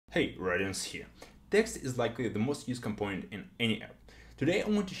Hey, Radiance here. Text is likely the most used component in any app. Today I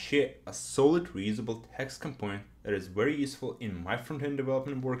want to share a solid reusable text component that is very useful in my front-end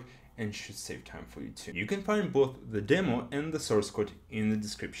development work and should save time for you too. You can find both the demo and the source code in the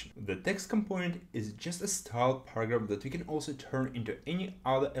description. The text component is just a style paragraph that we can also turn into any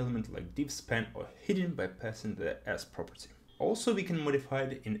other element like div span or hidden by passing the as property. Also, we can modify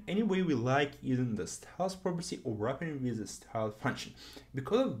it in any way we like using the styles property or wrapping it with the style function.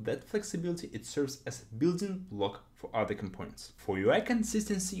 Because of that flexibility, it serves as a building block for other components. For UI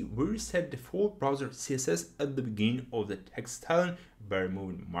consistency, we reset default browser CSS at the beginning of the text styling by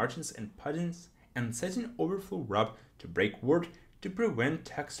removing margins and paddings and setting overflow wrap to break word to prevent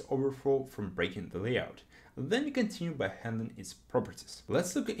text overflow from breaking the layout. Then we continue by handling its properties.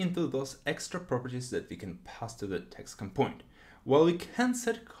 Let's look into those extra properties that we can pass to the text component. While we can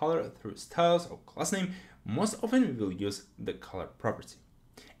set color through styles or class name, most often we will use the color property.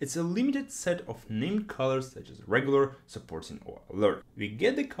 It's a limited set of named colors such as regular, supporting, or alert. We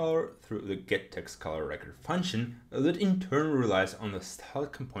get the color through the getTextColorRecord function that in turn relies on the style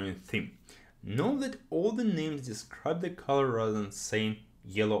component theme. Note that all the names describe the color rather than saying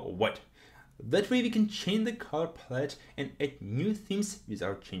yellow or white. That way we can change the color palette and add new themes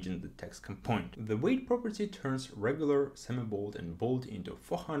without changing the text component. The weight property turns regular, semi-bold, and bold into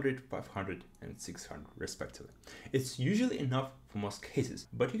 400, 500, and 600 respectively. It's usually enough for most cases,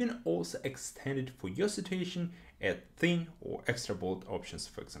 but you can also extend it for your situation, add thin or extra bold options,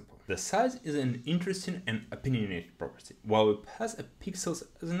 for example. The size is an interesting and opinionated property. While we pass a pixels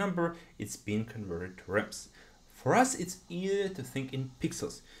as a number, it's being converted to rems. For us, it's easier to think in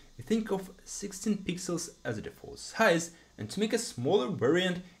pixels. We think of 16 pixels as a default size, and to make a smaller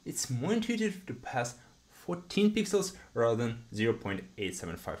variant, it's more intuitive to pass 14 pixels rather than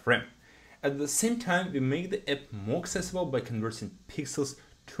 0.875 rem. At the same time, we make the app more accessible by converting pixels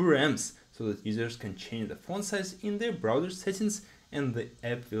to rems so that users can change the font size in their browser settings and the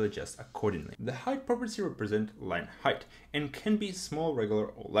app will adjust accordingly. The height property represents line height and can be small, regular,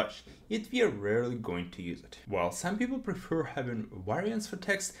 or large, yet we are rarely going to use it. While some people prefer having variants for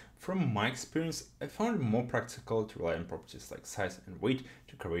text, from my experience, I found it more practical to rely on properties like size and weight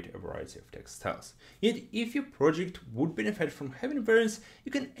to create a variety of text styles. Yet, if your project would benefit from having variants,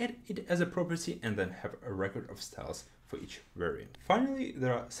 you can add it as a property and then have a record of styles for each variant. Finally,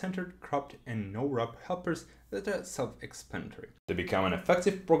 there are centered, cropped, and no-wrap helpers that are self-explanatory. To become an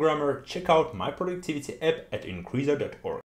effective programmer, check out my productivity app at increaser.org.